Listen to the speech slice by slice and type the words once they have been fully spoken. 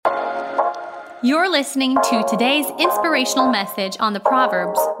You're listening to today's inspirational message on the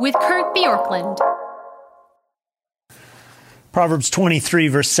Proverbs with Kurt Bjorklund. Proverbs 23,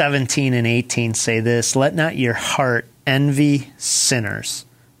 verse 17 and 18 say this: "Let not your heart envy sinners,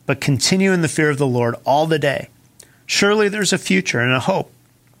 but continue in the fear of the Lord all the day. Surely there's a future and a hope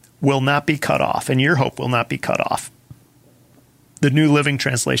will not be cut off, and your hope will not be cut off." The New Living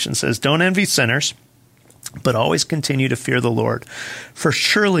Translation says, "Don't envy sinners, but always continue to fear the Lord. For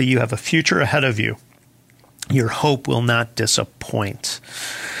surely you have a future ahead of you. Your hope will not disappoint."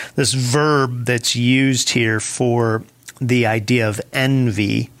 This verb that's used here for the idea of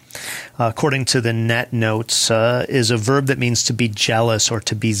envy, according to the net notes, is a verb that means to be jealous or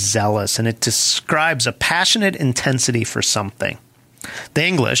to be zealous, and it describes a passionate intensity for something. The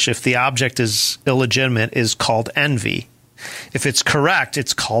English, if the object is illegitimate, is called envy. If it's correct,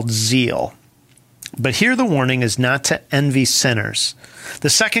 it's called zeal. But here the warning is not to envy sinners. The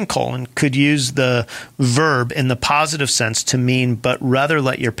second colon could use the verb in the positive sense to mean, but rather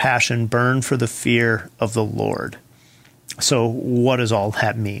let your passion burn for the fear of the Lord. So what does all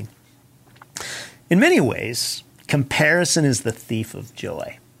that mean? In many ways, comparison is the thief of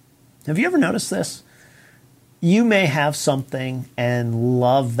joy. Have you ever noticed this? You may have something and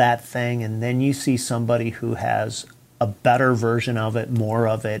love that thing, and then you see somebody who has a better version of it, more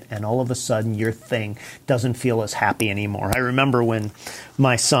of it, and all of a sudden your thing doesn't feel as happy anymore. I remember when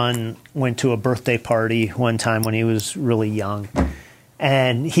my son went to a birthday party one time when he was really young,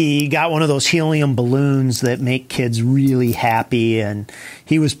 and he got one of those helium balloons that make kids really happy, and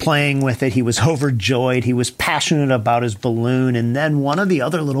he was playing with it. He was overjoyed. He was passionate about his balloon, and then one of the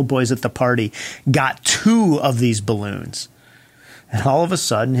other little boys at the party got two of these balloons, and all of a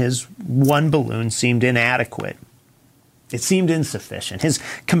sudden his one balloon seemed inadequate. It seemed insufficient. His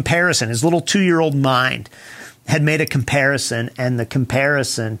comparison, his little 2-year-old mind had made a comparison, and the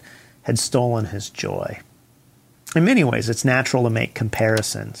comparison had stolen his joy. In many ways, it's natural to make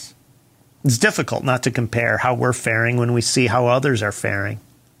comparisons. It's difficult not to compare how we're faring when we see how others are faring.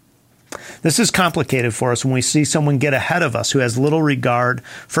 This is complicated for us when we see someone get ahead of us who has little regard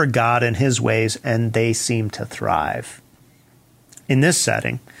for God and His ways, and they seem to thrive. In this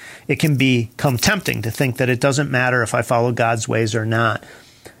setting, it can become tempting to think that it doesn't matter if I follow God's ways or not.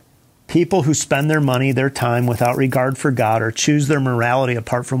 People who spend their money, their time without regard for God, or choose their morality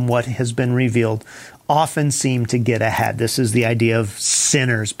apart from what has been revealed, often seem to get ahead. This is the idea of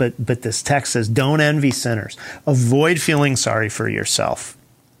sinners, but this text says, don't envy sinners. Avoid feeling sorry for yourself.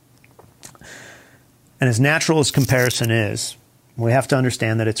 And as natural as comparison is, we have to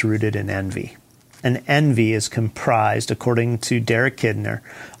understand that it's rooted in envy. And envy is comprised, according to Derek Kidner,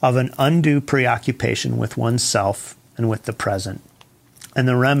 of an undue preoccupation with oneself and with the present. And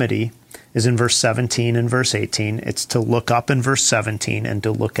the remedy is in verse 17 and verse 18. It's to look up in verse 17 and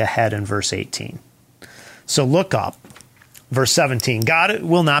to look ahead in verse 18. So look up. Verse 17, God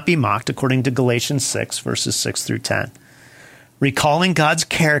will not be mocked, according to Galatians 6, verses 6 through 10. Recalling God's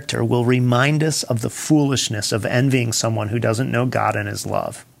character will remind us of the foolishness of envying someone who doesn't know God and His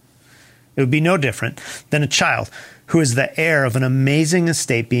love. It would be no different than a child who is the heir of an amazing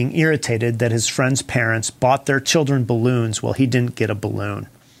estate being irritated that his friend's parents bought their children balloons while he didn't get a balloon.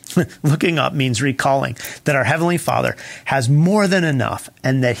 Looking up means recalling that our Heavenly Father has more than enough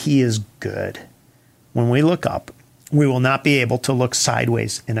and that He is good. When we look up, we will not be able to look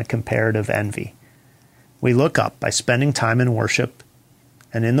sideways in a comparative envy. We look up by spending time in worship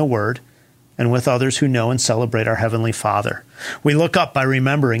and in the Word and with others who know and celebrate our Heavenly Father. We look up by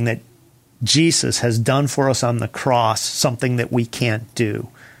remembering that Jesus has done for us on the cross something that we can't do,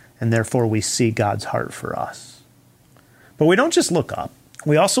 and therefore we see God's heart for us. But we don't just look up.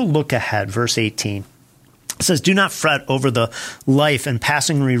 We also look ahead. Verse 18 it says, "Do not fret over the life and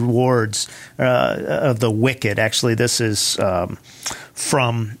passing rewards of the wicked." Actually, this is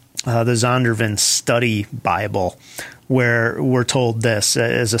from the Zondervan Study Bible, where we're told this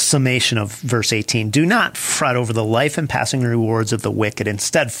as a summation of verse 18. "Do not fret over the life and passing rewards of the wicked.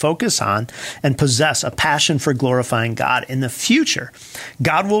 Instead, focus on and possess a passion for glorifying God. In the future,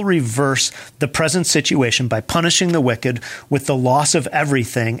 God will reverse the present situation by punishing the wicked with the loss of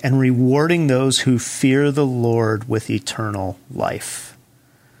everything and rewarding those who fear the Lord with eternal life."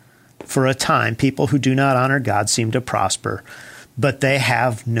 For a time, people who do not honor God seem to prosper, but they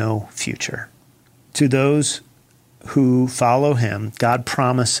have no future. To those who follow Him, God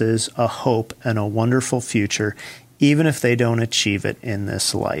promises a hope and a wonderful future, even if they don't achieve it in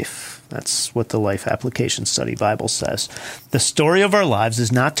this life. That's what the Life Application Study Bible says. The story of our lives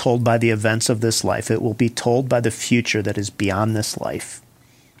is not told by the events of this life. It will be told by the future that is beyond this life.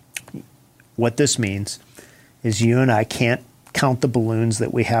 What this means is you and I can't count the balloons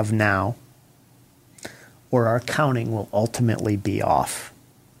that we have now or our counting will ultimately be off.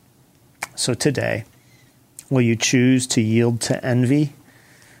 So today, will you choose to yield to envy,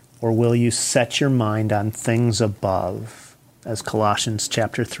 or will you set your mind on things above, as Colossians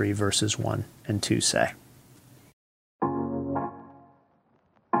chapter 3, verses 1 and 2 say?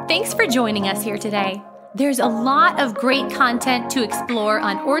 Thanks for joining us here today. There's a lot of great content to explore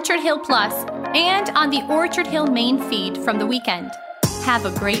on Orchard Hill Plus and on the Orchard Hill main feed from the weekend. Have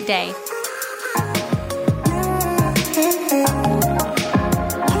a great day.